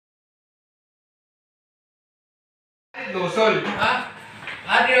Lusol, ha?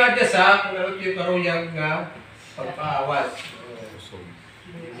 Ano yung adjust, ha? Kung ano yung karuyang nga pagpaawas.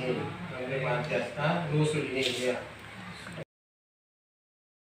 Ini, ang may adjust, ha? Lusol ini niya.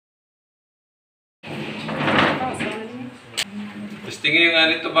 Testingin yung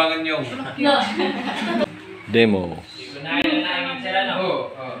nga nito bangan yung demo. Unahin na nangingin sila, no? Oo.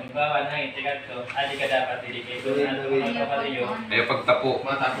 Halimbawa, nangingin sila ito. Adi ka dapat delicate. Ayaw pagtapo.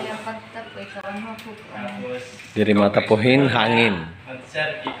 Matapo. Tapos, Diri matapuhin hangin.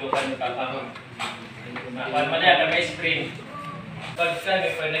 mag-sir, ikuhan mo papang. Mali, may spray. Pag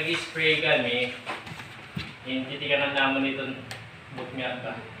nag-spray kami, titikanan naman itong book nga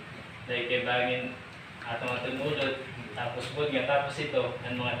ba? Dahil kay bangin atong ulod, tapos book nga, tapos ito,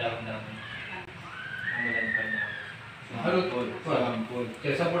 ang mga dahon-dahon. Amulan pa niya. Ano to?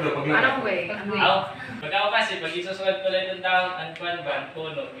 Kaya sa puno, paglagay. Pag ako kasi, pag isusulat ko lang itong dahon, ang kwan ba, ang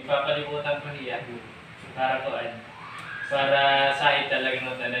puno, ipapalibutan ko niya. Para koan. Para sahit talaga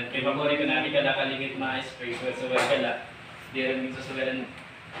ng tanan. Kaya mabuli ko na, di ka nakalimit ma-spray ko. So, wag ka lang. Di rin isusulat ang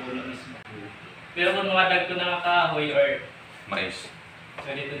puno mismo. Pero kung mga dag ko na kahoy or Mais. so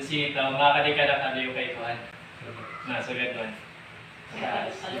dito sitaw, makakali ka na kalayo kay kuhan. Nasulat doon. Sa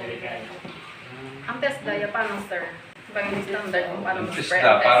Amerikano. Ang TESDA, paano sir? Bagay standard kung paano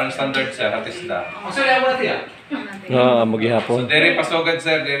TESDA, parang standard sir, TESDA. Ang sabi mo natin, ha? Magyapon. So, diri pasugad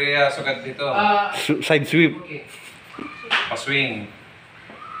sir, diri sugad dito. Side sweep. Okay. Paswing.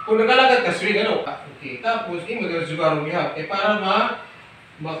 Kung nagalagad ka, swing, ano? Okay. Tapos, mo daw siguro niya. Para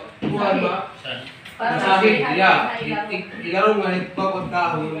masahin, yeah. Ilaro nga rin bawat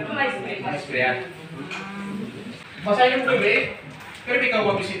dahon. Sprayan. Basahin mo gabi, pero ikaw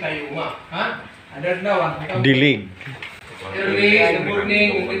mabisita yung ha? Under daw, Dilig. early, in the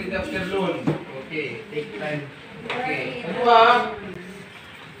morning, in the afternoon. Okay, take time. Okay. Ano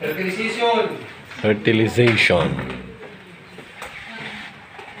fertilization. Fertilization.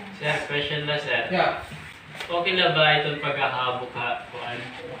 Sir, question na sir. Yeah. Okay na ba itong paghahabok ha? Kuhan?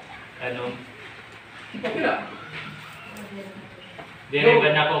 Anong? Okay na. Di rin ba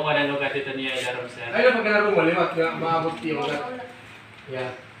na po kung ano ka dito niya ilarom sir? Ay na pagkalaro mo, limat nga maabot yung mga.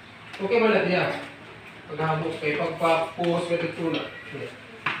 Yeah. Okay man natin yan. Paghabok kayo, pagpa-post ka dito na.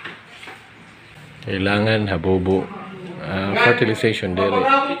 Kailangan habobo. Fertilization diri.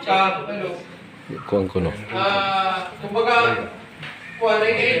 Paghabok ka, ano? Kuan kuno. Kumbaga, kuha na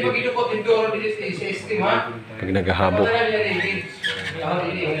yung pag-inukot yung doro din sa system, ha? Pag naghahabok. Nga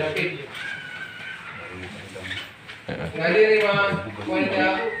din yung mga kuha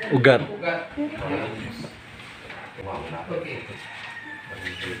niya. Ugat. Okay.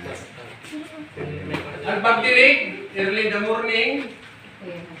 Ang pagdilig, early in the morning,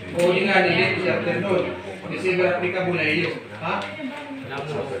 o di nga nilid sa afternoon. Kasi applicable na iyo. Ha?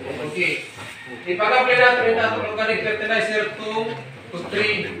 Okay. Ipag-apply natin yung natin organic fertilizer 2 to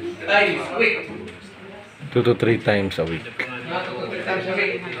 3 times a week. 2 to 3 times a week. 2 to 3 times a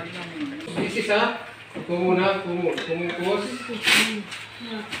week. This is kumus.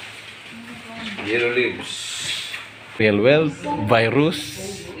 Yellow leaves. Real wealth, virus,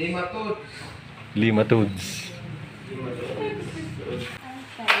 Nematodes. limatodes.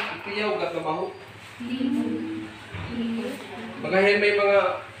 Kaya ugat na baho. Bagahin may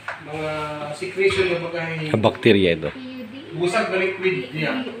mga secretion ng bagahin. Bacteria ito. Busag na liquid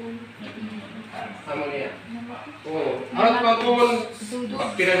niya. Tama niya. Oo. At pag-common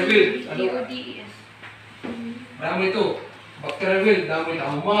bacterial wilt. Ano? Damo ito. Bacterial wilt. Damo ito.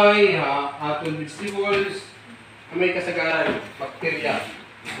 Humay, atol vegetables. May kasagaran. Bacteria.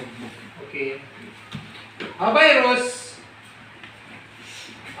 Okay. Virus.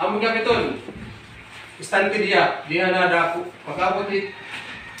 Amo gabiton. Standard niya. Di na nadako. Pagkabutit.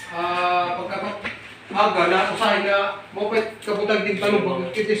 Aga na usahay na mopet kabutag din tanong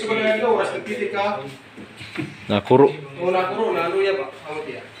pag kiti sa kanila no oras nagpili ka Nakuro. o nakuro na ano ya ba amo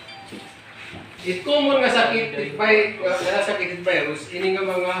diya it common nga sakit by sakit virus ini nga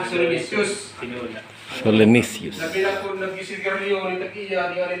mga solonisius Solenisius. labi na ko nagsigarilyo ni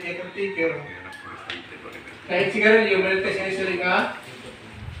takiya di nga ni taker kahit sigarilyo malites ni sila nga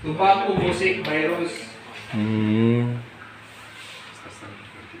tobacco music virus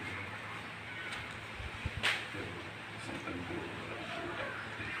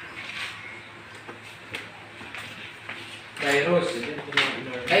virus.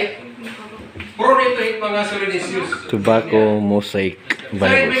 Ay, puro nito yung mga solonisius. Tobacco mosaic Sa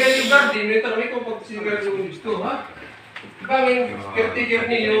may virus. lugar din, may tanong ko pag sigarilyo gusto, ha? Bangin, caretaker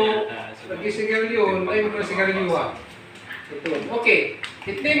niyo, nag-sigarilyo, may mga sigarilyo, ha? Okay,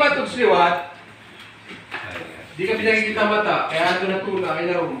 itli matugs liwat, di ka pinakikita mata, kaya ito na tuna, ay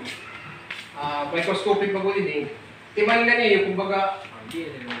naroon. Microscopic pag-ulining, Timan lang niyo, kumbaga,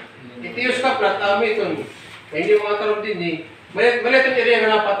 ito yung staplat, ito. Hindi mga talong din eh. Maliit ang area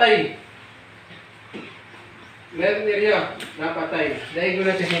na napatay. Maliit ang area, napatay. Dahil ko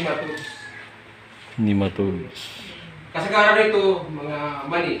natin nematodes. Nematodes. Kasagaran nito, mga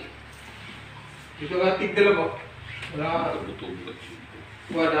mani. Ito nga tigdala ko.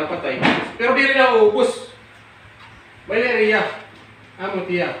 Wala napatay. Pero di rin nauubos. May area. Amo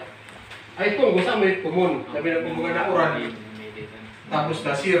tiya. Ay fungus, may kumon. Sabi na kumbaga na uran. Tapos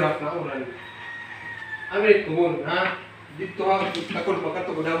nasira na uran. Amin kumon, ha? Dito ha, takot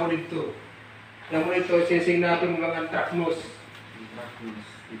makatugod mo dito. Namo ito, sising natin mga anthracnose.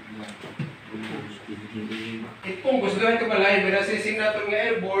 Itong gusto naman ito malay, may nasising natin nga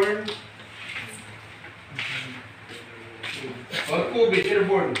airborne. O COVID,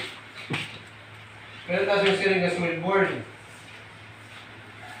 airborne. Kaya tayo yung siring nga soilborne.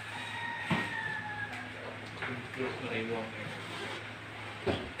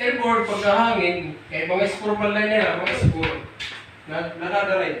 Airborne, pagkahangin, kaya mga spore man lang niya, mga spore,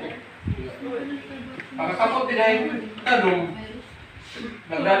 nadadala ito. Pagkakapot din ay tanong,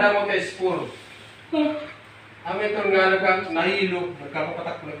 nagdadamot ay spore. Amin ito nga nahilo,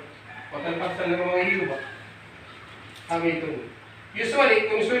 nagkakapatak na, patalpaktan ng mga hilo ba? Amin ito. Usually,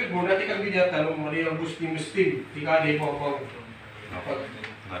 kung soilborne, natin kang bidya tanong, mali ang busting-busting, di ka di po ako.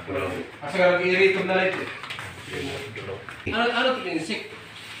 Kasi karang i-irito na ito. Ano ito yung insect?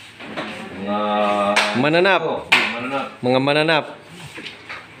 Mananap. Mga mananap.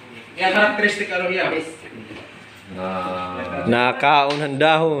 Yan, karakteristik ano yan? Nakaon ang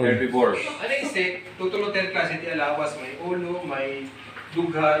dahon. Herbivores. Ano insect? Tutulotel kasi di alawas, may ulo, may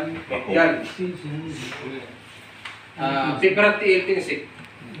dughan, yan. Favorite insect.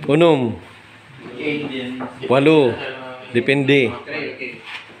 Unom. Walo. Depende. Okay.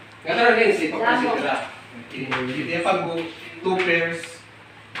 Kaya rin insect, pagkasitira. Hindi yung pag 2 pairs,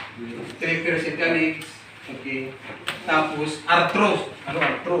 3 pairs italics, okay. Tapos, arthros. Ano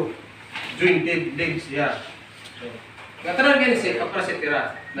arthro? Jointed legs, yeah. Kaya rin insect,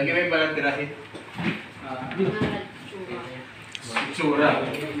 pagkasitira. Lagi may balang tirahin. Itsura.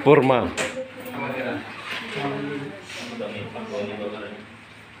 Forma. Tama tira.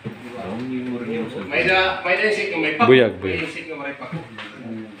 May na insect may pak. Buyag. May insect na may pak.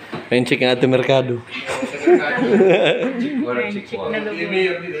 Pensik nga ito merkado.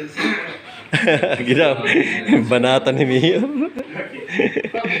 Mayor din insect. Ginaw. Banatan ni Mayor.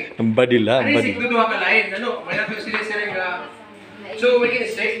 Ang badila. Ano insect doon ka lain? Ano? May natin sila nga. So, may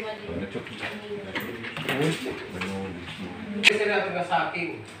insect. Kasi natin nga sa akin.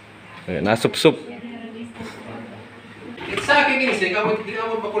 Nasupsup. Sa akin insect, di ka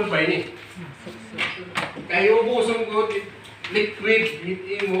mo bakulbay ni. Kayo ubusong ko, liquid,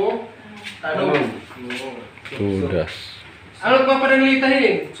 hit mo, tanong. Tudas. Ano ba pananglitahin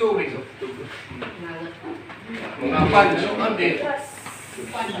eh? Sorry. Mga pan, ano kami?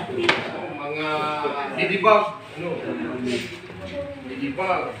 Mga didibag. Ano?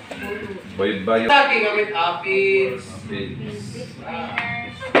 Didibag. Bayad-bayad. Sa akin gamit aphids,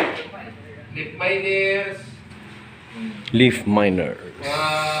 lip miners, Leaf miners.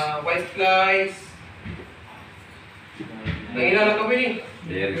 white flies. Nangilala kami ni.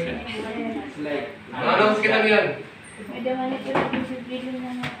 There is Ano kita yan?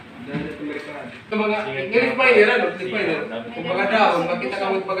 Ito mga lip miner, ano? Lip miner. Kung baga daon, makita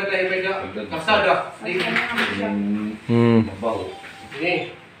ka magbaga dahil may kasada. Ini.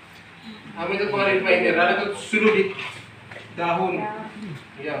 Amin ito mga lip miner. Ano ito sulubit? Dahon.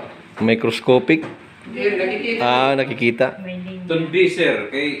 Yan. Microscopic. Yan, nakikita. Nakikita. Tundi, sir.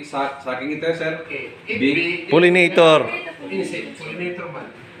 Kay sa akin ito, sir. Okay. Pollinator. Insect. Pollinator man.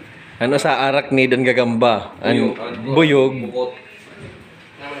 Ano sa arachnid ang gagamba? Buyog. Bukot.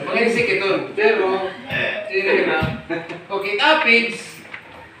 Mga insect ito. Pero, hindi na. Okay, aphids.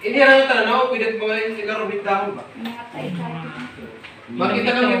 Hindi na tanaw, pwede mga inarumit dahon ba?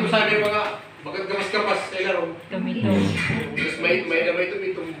 Makita kang ito sabi mga, bakit kamas-kapas sa ilaro? Tapos may damay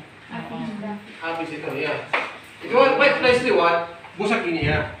itong aphids ito, yeah. Ito, white flies liwat, busak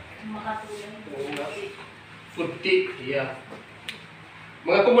ini ya. Puti, yeah.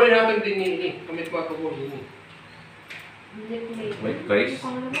 Mga kumunin natin din ini, kamit mga kumunin ini. White rice.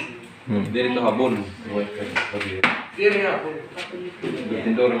 Dito ito habon. White rice. Diri ako.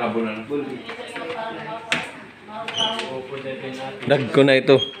 Dito rin habon na. Dag ko na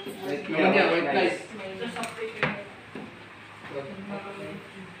ito. Naman yan, white flies.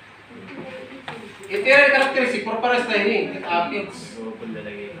 Ito yung karakteristik, purparas na ini, aphids.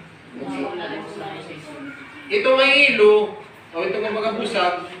 Ito may ilo, o ito nga mga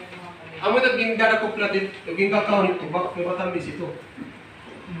busag, Amo naging dara ko platin, naging kakao nito, bak may matamis ito.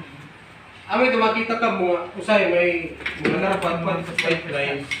 Amo ito makita ka mga usay may mga narapat pa sa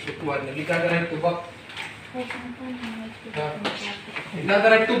pipeline, ituan, naging dara ito bak.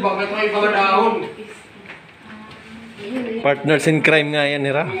 Nagdadara ito bak, may mga dahon. Partners in crime nga yan,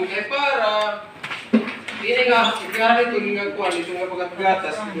 Hira. Kaya para, ini nga, ikara ito, yung nga kuwan, ito nga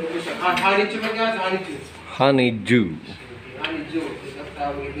pagkagatas, hanit yung magatas, hanit yung. Honeydew. Honeydew,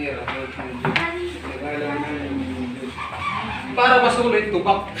 tawag nila, para masulit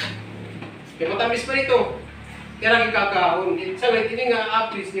tubak. Kaya matamis pa nito. Kaya lang ikakaon. Sa ngayon, ini nga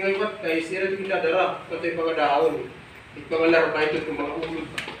apis, ini nga iwat guys, sira ito pinadara, ito yung mga dahon. Ito mga larva ito, itong mga ulod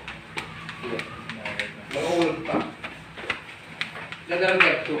pa. Mga ulod pa. Lagaran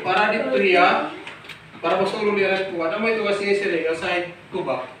ito. Para dito niya, para masulong niya ito, ano mo ito kasi sila, sa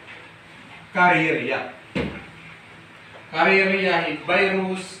tubak, kaririya. Kaririyahin,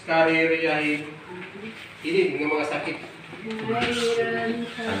 virus, kaririyahin, ini mga sakit.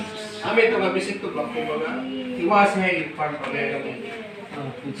 Amin ito nga bisik ito ba kung mga iwas nga yung farm pamela mo.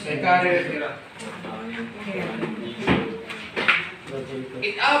 Sa kaririya.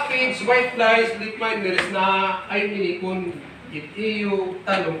 It aphids, white flies, black miners na ay minikon it iyo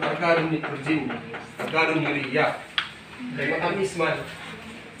talong kargadong nitrogen, kargadong urea. Kaya matamis man.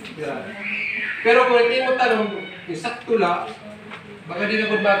 Pero kung hindi mo tanong, yung sakto lang, baka di na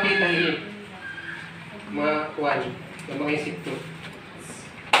kung makita yun. Mga kuwan, ng mga insekto.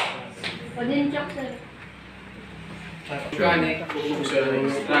 Organic,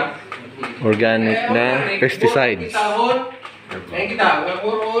 Organic na pesticides. Ngayon kita,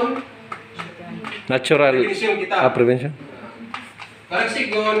 ngayon Natural prevention. parang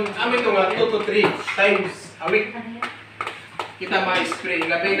sigon, amin ito nga 2 to 3 times a week. Kita ma-spray.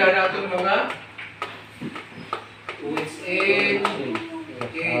 Labay na natin mga 2 weeks in.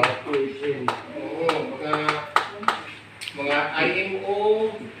 Okay. Oo, mga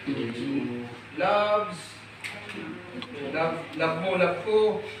IMO, loves, love mo, love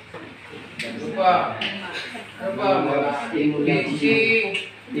ko. Ano pa? Ano pa? Mga imaging.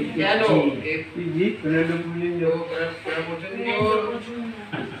 Ano?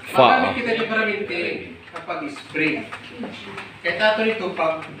 Magamit kita niya para maintain kapag spray. Kaya tato nito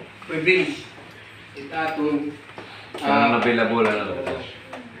pag prevent. Itaton. Available na.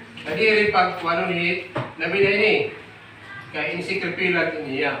 Hindi rin pag ano ni labi na ini. Kaya insikripila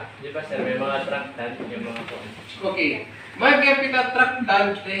niya. Di ba sir, may mga tractant, yung mga po. Okay. May kapita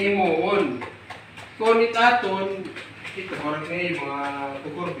tractant na imuon. Kung itaton, ito parang ngayon mga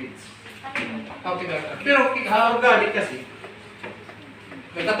cucurbits. Pero organic kasi.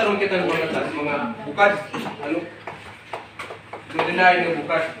 Nagtatanong kita ng mga bukad. Ano? Dudinayin ng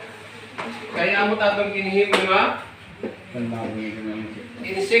bukad. Kaya mo tatong kinihim mga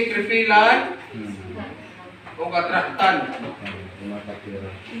insect-repellent o katraktan.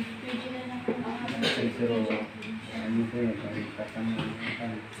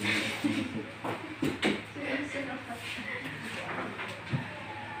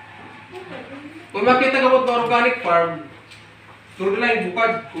 Kung makita ka mo sa organic farm, turo na yung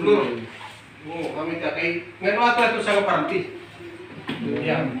bukad, kulor. Oo, kami ka. Ngayon ato ito sa party.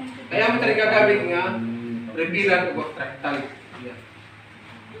 Yan. Kaya mo talaga gagamit nga, repellent o tractal. Yan.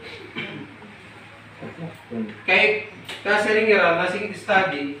 Kaya kasi rin nga, nasing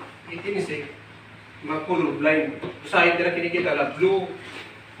study, itinisik, mag-color blind. Usahin din na kinikita na blue,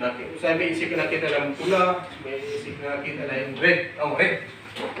 usahin may isik na nakita lang pula, may isik na nakita lang red,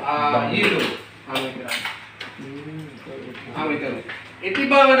 yellow. Ito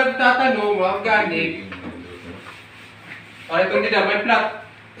ba nga nagtatanong, mga organic, ito hindi na, may plat.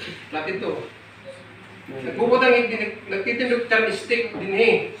 Plat ito. Nagpuputang, nagtitindog charm stick din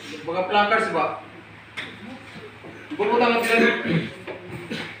eh. Mga placards ba? Nagpuputang ang sila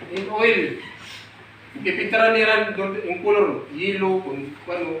in oil. Pipintaran nila yung color, yellow, kung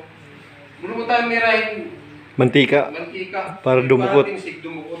ano. Bulubutan nila yung Mantika. Para dumukot. Para tinsig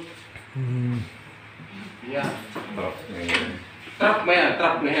dumukot. Yeah. Trap na yan,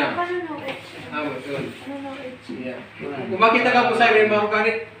 trap na yan. Yun. Yeah. Kung makita ka po sa'yo, may mga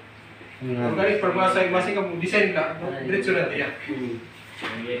organic pharmacy, masing ka design ka, diretso na yan.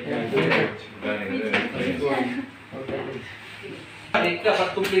 Dapat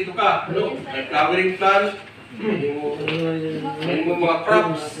kumplito ka. May flowering plant, may mga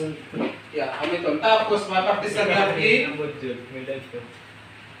crops. Yeah, kami ito. Tapos, mapractice na natin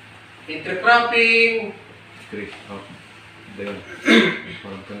intercropping.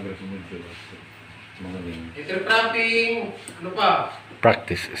 Intercropping, ano pa?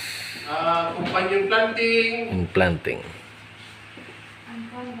 Practices Companion planting. in planting.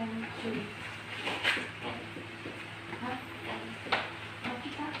 Yan,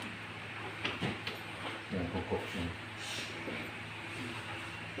 kukok.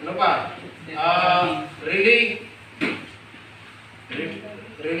 Ano pa? Relay.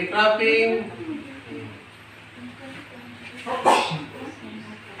 Relay trapping.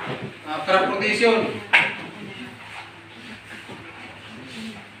 Crop rotation.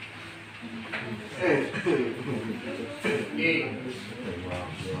 Okay.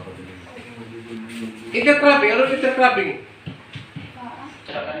 Intercropping. Ano intercropping?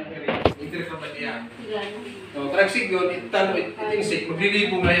 Intercropping yan. So, tragsig yun, itinsik,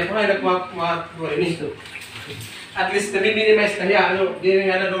 maglilibong na yan. Kung ay nagmagawa nito. At least, nami-minimize na yan. Ano, di na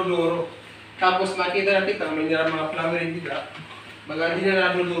nga naduluro. Tapos, makita natin, may nira mga flowering dila. Baga, di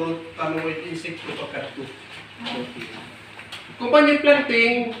na naduluro, tanong with insect to pagkato. Companion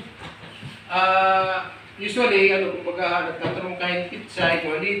planting, usually, kumbaga, nagtatanong kahit pitsay,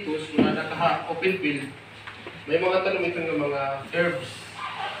 mga litos, mga naka-open field, may mga tanong ito ng mga herbs.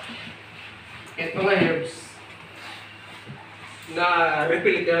 Kahit mga herbs na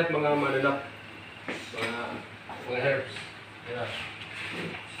repellent yan at mga mananap. Mga herbs. Yan.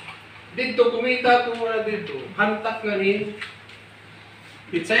 Dito, kumita ko muna dito. Hantak nga rin.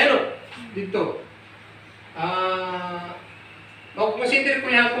 Pitsay ano? Dito. Consider ko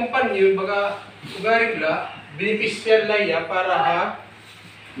yung kumpanyo, baga ugaring la, beneficial laya para ha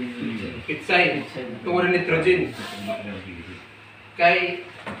pitsay, tungkol nitrogen. Kay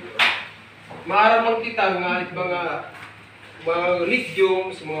maaramang kita nga mga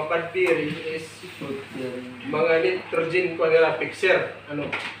legumes, mga padpiri is mga nitrogen ko nila fixer. Ano?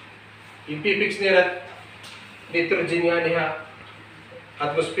 Yung pipix nila nitrogen nga niya,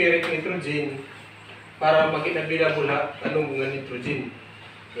 atmospheric nitrogen, para maging available ha, anong mga nitrogen.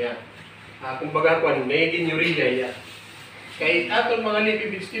 Yeah. Kumbaga ko, naging urea yan. Kahit atong mga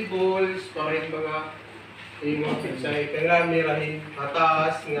leafy vegetables, kahit mga pitsay, kaya mirahin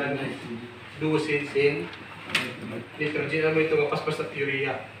mataas nga dosage in nitrogen. Ano ito nga paspas at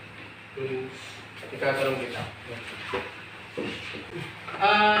urea. Kung ikatanong kita.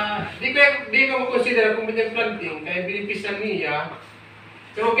 Di ko consider kung may planting, kaya beneficial niya,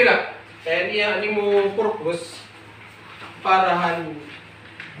 pero okay lang. Kaya niya, mo purpose, parahan,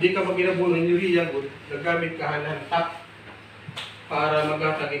 di ka maginabuno ng urea, nagamit ka hantak para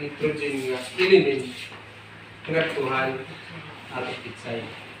maghatag nitrogen nga ilimin nga tuhan ating pitsay.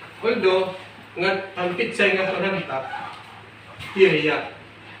 Although, ang pitsay nga hantak, urea,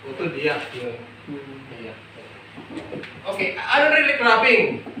 ito diya. Okay, ano relay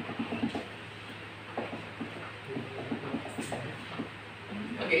cropping?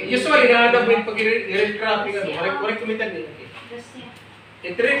 Okay, usually nahanap mo yung pag-relay cropping, correct kumitan din.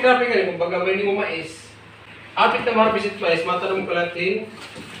 Yung relay cropping, kumbaga may mo mais, apit na ma-harvest mais, matanong ko natin,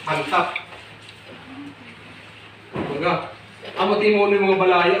 hantak. Kumbaga, amutin mo yung mga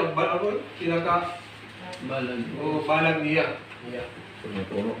balaya, balang niya.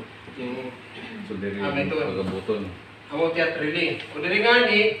 Puno-puno. So, diri Ito. pagabuton. Amot yan relay. Kung dali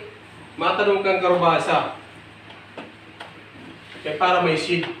nga ni, matanong kang karubasa. Kaya para may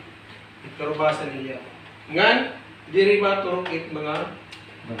seed, karubasa niya. Ngan, diri maturok it mga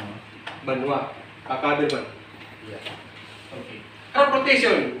banwa. Kakabil man. Okay. Crop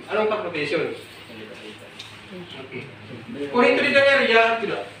rotation. Anong crop rotation? Okay. Kung ito rin ang area,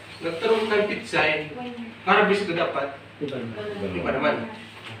 nagtarong kang pitsay, harvest ko dapat. Di pa naman.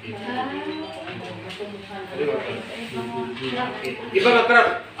 Okay. Iba nga crop.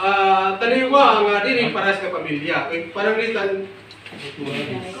 Taniwa nga din paras ka pamilya. Kaya parang litan,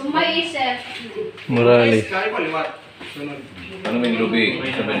 Kung may isip, Morales. kaya paliwat. Sunod. Ano may lubi?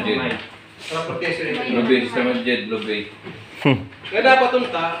 Sa budget. Crop rotation. Lubi, sa budget, lubi. Kaya dapat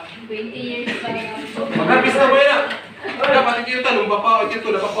unta, 20 years pa lang. mag-harvest na mo yan. Dapat hindi yung tanong,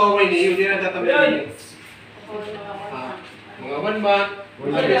 napapaway niyo, hindi na tatamit niyo. Mga 1 month,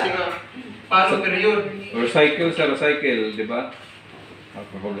 harvest nga, paano period? Or cycle sa recycle, di ba?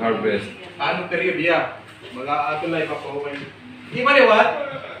 Kapag harvest. Paano period ya? Mga ato na ipapaway. Di ba liwat?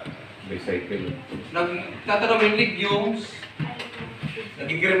 Recycle. Nagtatanong yung legumes,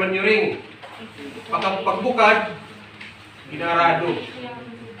 nagigirman nyo ring. Pagbukad, ginarado.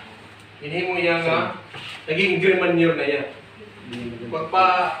 Hindi mo yan nga, naging green manure na yan.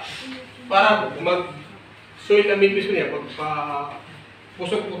 Para mag-soil amendments mo niya,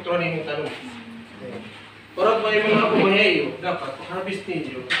 pusok-putro na yung tanong. Para may mga kumayayo, dapat harvest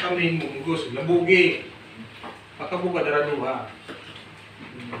ninyo, kamihin mo, gusto, labugi, pagkabukad na raduha.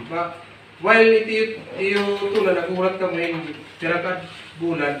 Diba? While ito tunan, nakurat kami yung tirakat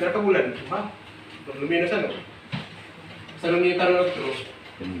bulan, diba? Luminas ano? Sa luminas tanong ito,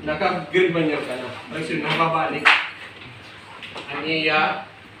 naka-grilled manure ka na. Kasi nababalik ang iya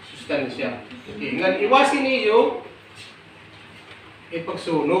sustansya. Okay, nga iwasin niyo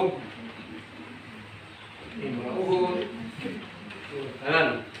ipagsunog. Yung mga uhod,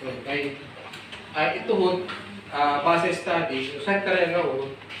 tanan. Okay. Ito hod, base study, usahay ka rin nga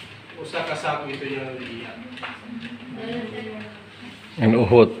uhod, usa kasama ito yung iya. Ang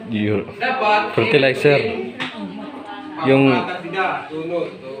uhot, yung Dapat, fertilizer. Yung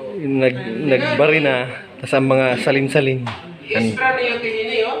nagbari na, tas ang mga salin-salin. i-extra niyo tingin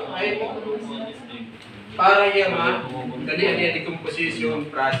niyo, ay mo. Para yung dali niya decomposition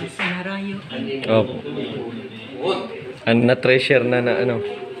process. Oh. Ang na-treasure na ano.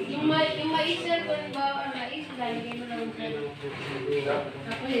 Yung mais sir, kung ba mais, lalagay mo lang sir.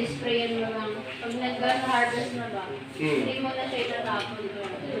 Tapos i-sprayan mo lang. Pag nag-harvest na ba, hindi mo na siya itatapon.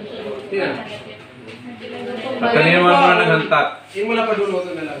 Yeah. Kanina naman naghantat. Yung muna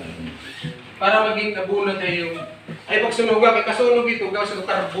paduluto na lang. Para maging nabunod na yung... Ay, pag sunuga, kay kasunog ito, gawin sa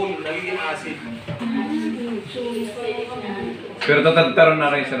carbon, nagiging acid. Pero tatagtaron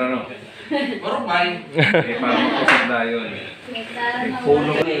na rin sila, no? Marupay. Eh, parang kusap na yun.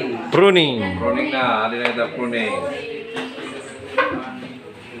 Pruning. Pruning na, alin na ito pruning.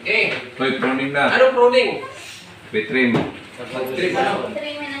 Okay. Hoy, pruning na. Ano pruning? Bitrim. Trip ano?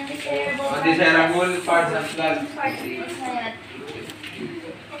 Undesirable parts of plant.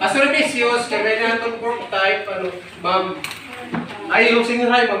 Astrobisius, kaya na itong pork type, ano, ma'am. Ay, yung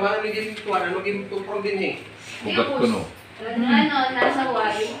sinirhay, ma'am, ano yung tuwan, ano yung tupong din eh. Ugat ko, no? Ano, nasa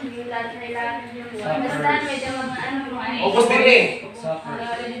wire, yung lahat nila. Basta medyo mga ano, Opos din eh.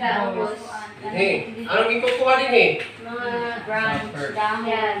 Ubos. Eh, anong ikukuha din eh? Mga branch,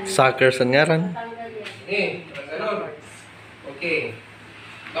 dahon. Suckers ang ngaran. Eh, ganun. Okay.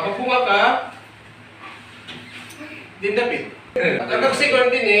 Nakapunga ka, din dapit. At ang nagsikon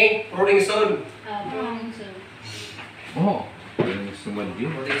din eh, pruning zone. Oo. Yung sumad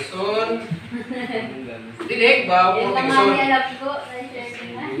yun. Pruning zone. Dinig ba? Yung Pruning mga zone. nilap ko, na-share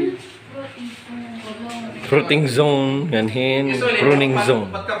nila. Fruiting zone, ganhin. Usually, Pruning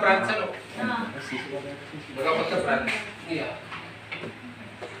zone. pagka-branch ano? Baga pagka-branch. Yeah.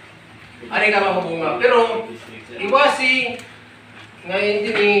 Ano ka mabunga? Pero, iwasi, ngayon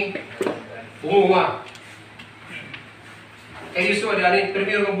din eh, bunga. Kaya usually, ano yung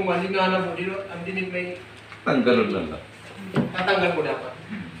primero kang bunga, hindi nga na mo, ang dinig may Tanggalon lang lang. tatanggal mo dapat.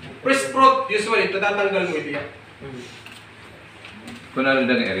 Fresh fruit, usually, tatatanggal mo ito yan. Kung ano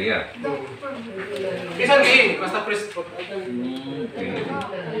lang area. Isang game, basta fresh fruit.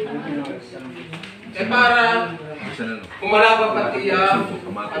 Eh para, Isa na, no? kumalaba pati yan.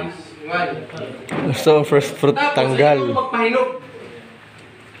 Kamatis. So, first fruit tanggal. Tapos, ito magpahinog.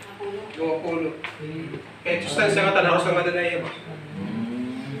 Lumapulo. Kaya sustansya nga tanaros ang madanay ba?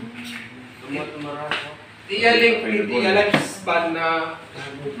 Iya lifespan na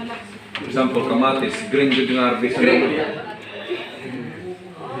Example, kamatis. Green good yung harvest. green.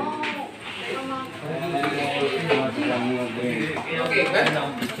 Okay, kan?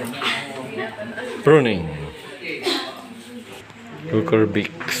 Pruning. Okay.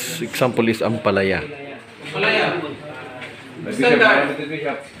 Cucurbix. Example is ampalaya. Malaya. Standard.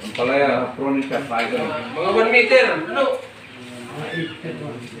 Ang palaya, pruning siya, paigan. Mga 1 meter. Ano?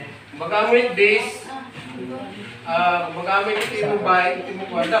 Magamit base. Magamit ito yung bahay. Ito yung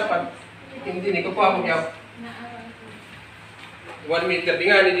buwan. Dapat hindi ni ko pa mag 1 meter. Di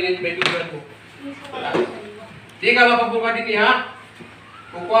nga, hindi may dugan mo. Di ka mapabunga din ha.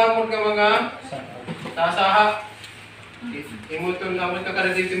 Kukuha mo ka mga tasaha. Imutong naman ka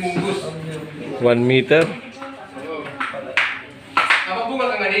ka dito munggus. 1 meter. Mapabunga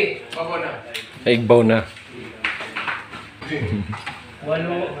ka nga di. Babo na. Igbaw na.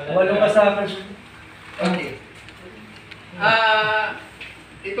 Walo ka sa akin. Okay.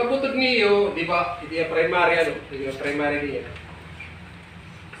 Ipabutod niyo, di ba? Hindi yung primary ano? Hindi yung primary niya.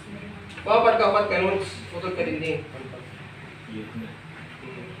 Kapat ka nun, putod ka din din.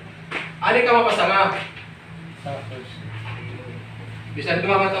 Ano ka mapasanga? Bisan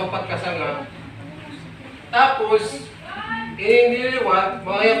dumamataupat ka sanga. Tapos, iniliwat,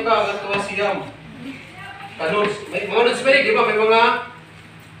 mayap ka ang tuwa siyam. Kanuns. May mga nuns pa di ba? May mga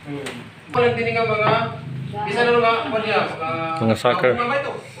walang dinig ang mga bisan ano nga, ano niya? Mga soccer. Mga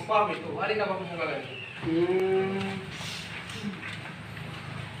ito. Kupami ito. Ano ka mapupungan?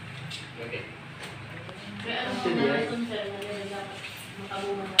 Okay.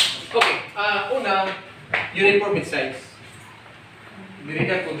 Okay, una, uniform in size.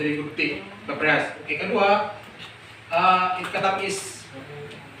 Dirigan ko, dirigurti, kaprehas. Okay, kadua, ikatapis.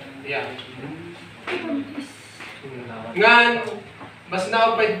 Yan. Ngan, Mas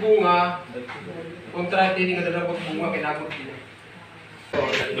naupay bunga, kontra hindi nga dalang bunga, kinakot din.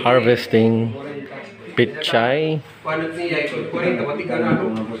 Harvesting pichay. Paano niya, ito 40, pati ka na,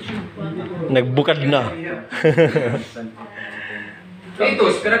 no? Nagbukad na. Ito,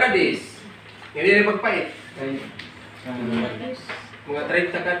 sperakadis. Hindi rin magpait. Mga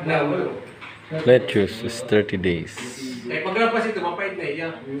 30 kad na, walo. Lettuce is 30 days. Kaya paglapas ito, mapait na iya.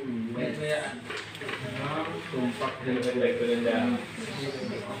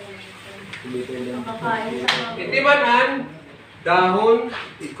 Itimanan, dahon,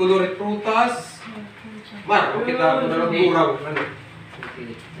 ikulurit prutas, mar, kita na murang, ano.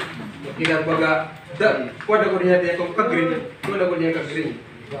 Kita baga, kuwada ko niya diya kung ka-green, kuwada ko niya ka-green.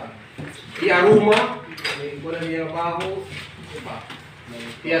 I-aroma, kuwada niya baho,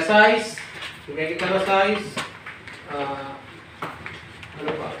 i-size, kung kita na size,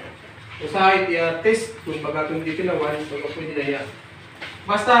 ano pa, usahay i-test, kung baga kung di tinawan, baga pwede na yan.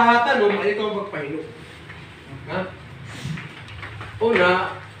 Basta hatanong, ay ikaw magpahinog. Ha? Una,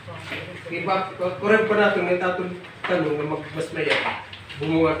 iba, korek pa natin may tanong na mas maya,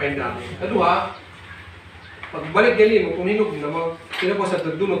 bumunga pa yung dami. Kadua, pagbalik gali mo, kung hinog na, tinapos at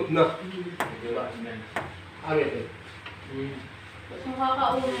nagdunot na. Amin ito.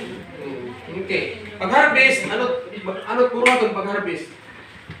 Nakakaunay. Okay. Pag-harvest, ano puro natin pag-harvest?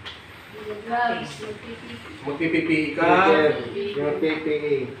 Gloves, Magpipipi ka.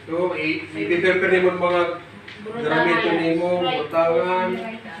 So, i-prepare mo mga gamit mo, butangan.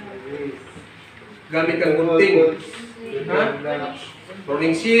 Gamit kang gunting. Ha?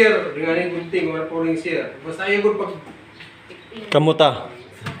 Rolling shear. Dengan yung gunting, mga rolling shear. Basta ayaw ko pag... Kamuta.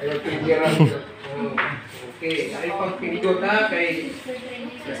 Okay. Ayaw pag pinidot ha, kay...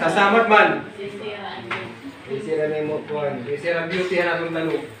 Sasamat man. Isira ang beauty na itong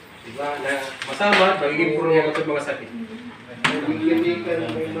tanong. Diba? Na masamat, magiging puro niya itong mga sakit.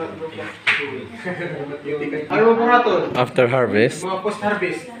 Ano mo po natin? After harvest, Mga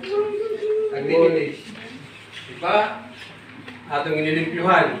post-harvest. Nag-demolish. Diba? Atong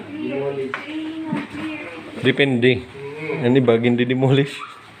inilimpyuhan. depende. Ano ba, hindi demolish?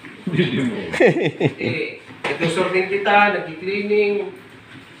 Ito sorting kita, nag-cleaning,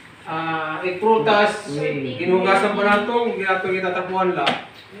 prutas, ginugasan pa natong, ginatong itatapuan lang.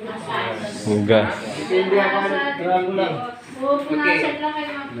 Hugas. punasan lang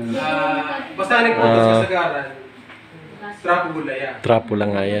kayo. Basta nagprutas ka sa garan, trapo gulaya. Trapo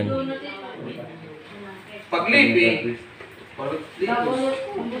lang nga yan. Pag lipi, parang Babulot lipi,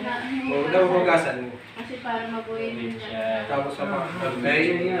 mo muna. huwag na hugasan mo. Kasi para mabuhay mo siya. Tapos sa mga,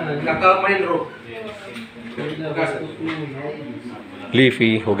 kakamain ro. Hugasan.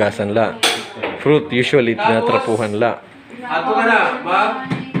 Leafy, hugasan la. Fruit, usually tinatrapuhan la. Ato ka na,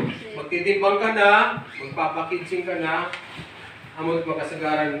 magtitimbang ka na, magpapakidsing ka na, amot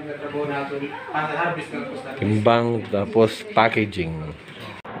makasagaran na trabaho natin, para harvest ng posta. Timbang, tapos packaging.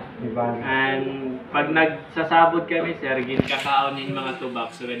 And pag nagsasabod kami, sir, ginakakaonin mga tubak.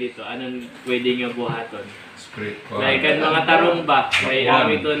 So dito, anong pwede nga buhaton? Spray. Like kan mga tarong ba, kay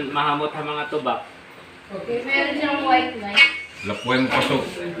amiton mahamot ang mga tubak. Okay, meron siyang white light. Lapuan pasok.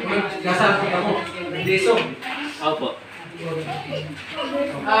 Nasaan ko ako? Liso. Opo.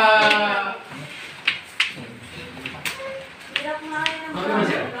 Ano naman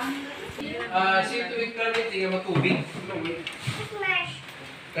siya? Situate ka rin, tingnan matubig.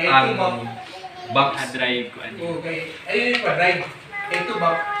 Kaya ito ba? Box. Drive ko ano. Okay. Ayun yung pa-drive. Ito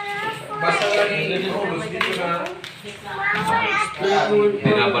ba? Basta nga ni Rolos dito na...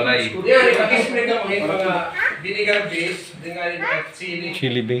 Binabalay. Yan, ipag-spray ka mga vinegar base, dengan chili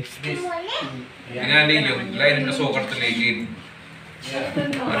Chili base. base. Nga ninyo, lain na sukar taligid.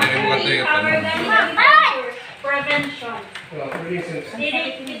 Ano yung mga ito yung Prevention.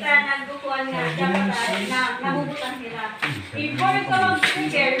 Dili kita nagbukuan nga dapat na nabubutan sila. Before ka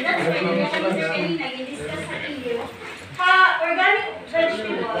mag-prepare, that's why hindi ka kanina i-discuss sa iyo. Organic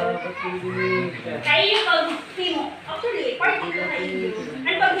vegetable. Kaya pag-himo, actually, part ito sa iyo.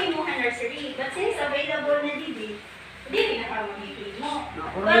 Ang pag-himo ka nursery. But since available na dili na ka mag-himo.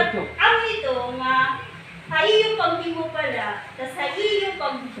 But ang ito nga, sa iyo pag-himo pala, tas sa iyo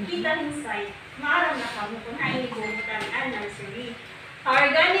pag-kita ng site, maaram na kamo kung naibumutan ang nursery. Sa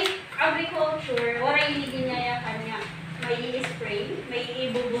organic agriculture, wala iniginyaya kanya. May i-spray, may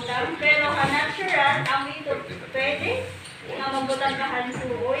ibubutang, pero ka natural, ang ito pwede na magbutang ka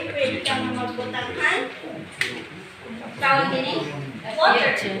hansuoy, pwede ka na magbutang han. Tawag din eh,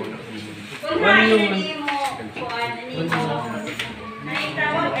 water. Kung hindi mo, hindi mo,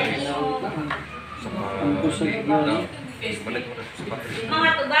 tawag, hindi mo, Balik mo na sa battery. mga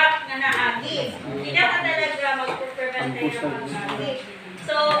tubak na naagis. Hindi na ka talaga mag-prevent tayo ng mga naagis.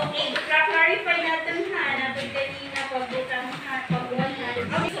 So, i-clarify natin ha, natin kanina pagbutan ha, pagbuhan ha.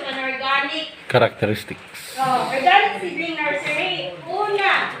 Okay, so an organic, Characteristics. organic seedling nursery.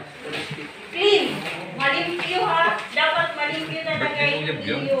 Una, clean. Malimpyo ha. Dapat malimpyo talaga yung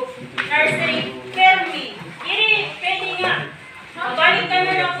nursery. Fermi. Hindi, pwede nga. Mabalik ka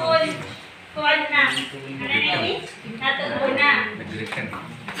na lang kuwan na. Ano na yun? Natuto na. Nag-listen.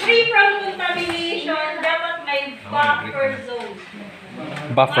 Free from contamination, dapat may buffer zone.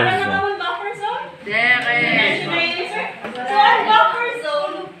 Buffer Para zone. naman buffer zone? Dere. So, ang buffer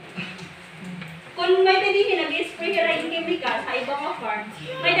zone, kung may pwede nag-spray ka rin chemical sa ibang mga farm,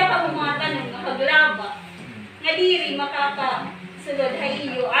 may dapat mo mga tanong na kaglaba, nga diri makakasulod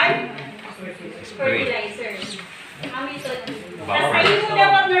hayo ang fertilizer. Amisod. Sa iyo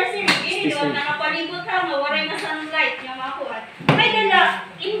dapat nursery, diri doon nakapalibot ka, mawaray na sunlight nga makuha. May dala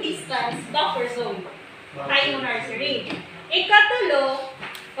in distance buffer zone. Tayo nursery. Ikatulo,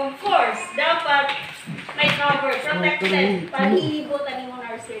 of course, dapat may cover, protected, palibutan mo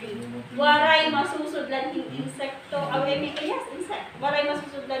nursery. Waray masusudlan yung insekto, yes, insect. Waray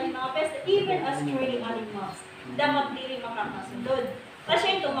masusudlan yung mga pest, even as stray animals. Dapat dili makakasunod.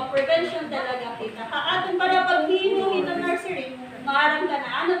 Kasi ito, ma-prevention talaga kita. Kaatong para pag mo ito nursery, maarang ka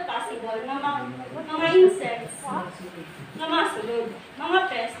na ano possible na mga insects na masulod, mga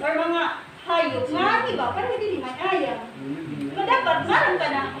pest, or mga hayop, nga iba, parang hindi naman kaya. So, dapat maram ka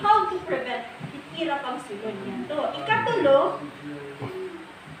na how to prevent hirap ang sulod niya. So, ikatulo,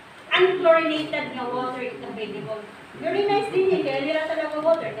 unchlorinated na water is available. Very nice din yun, kaya nila talaga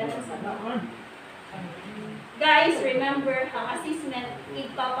water, ganun sa bawang. Guys, remember, ang assessment,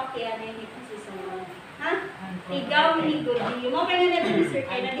 ipapakyanin ito sa sunod. Ha? Igaw ni Godi. Yung mga kanya natin ni Sir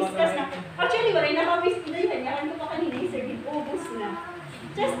Kay, na-discuss na. Actually, wala na kami sila yun. Yakan ko pa kanina, Sir Kay, ubus na.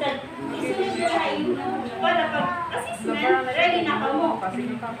 Just that, isunod na tayo para pag-assessment, ready na ka mo.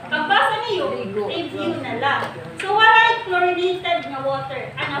 Pagbasa niyo, review na lang. So, wala chlorinated na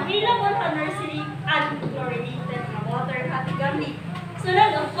water. Ang available sa nursery, unchlorinated na water, hati gamit.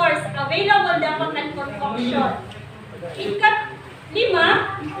 Sunod, of course, available dapat ng concoction. Ika-5,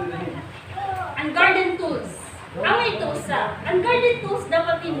 ang garden tools. Ang ito sa, ang garden tools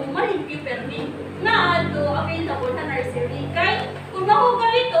dapat mo malimpyo permi na available na nursery. Kaya kung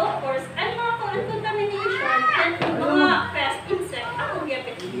mahugaw ito, of course, ang mga contamination and mga pest insect, ang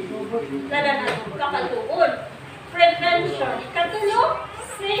magyapit dito. Lala na ito, kakatuon. Prevention. Ikatulo,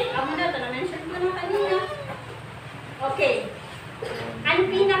 safe. Amo na ito, na-mention ko na kanina. Okay. Ang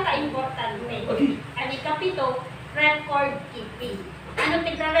pinaka-importante, ang ikapito, record keeping. Ano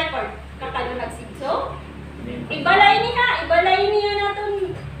tigna-record? Kakalo nagsigso? Ibalay niya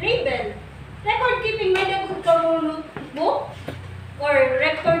natin label. Record keeping, may dagod ka mo notebook or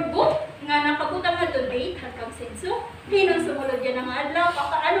record book nga nakabutang nga doon date hanggang sigso. Hinong sumulod yan ng adlaw,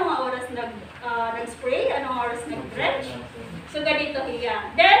 ano nga oras nag-spray, anong oras nag-drench. So ganito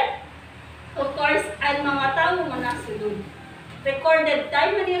hiya. Then, of course, ang mga tao mo nasulod. Recorded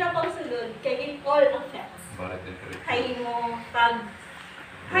time manira pang sulod kay it all affects. Hay mo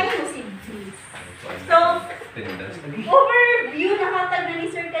si G's. So, overview nakatag na ni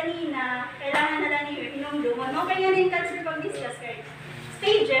Sir kanina, kailangan na lang ni hinumduman. No, kaya din cancer pag-discuss kay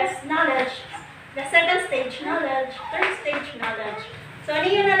stages, knowledge, the second stage, knowledge, third stage, knowledge. So, ano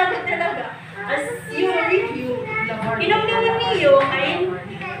yun nalagot talaga? As you review, hinumduman niyo ay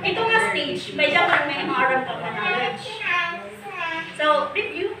ito nga stage, may dapat may maaram ka knowledge. So,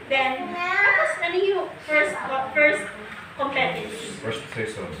 review, then, tapos ano yung first competency. First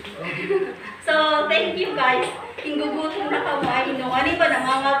season. So, thank you guys. Hinggugutom na kamay, no? Ano ba,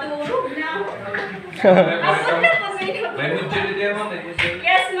 nangangatulog na? Ako na po sa inyo. May mood yun din naman.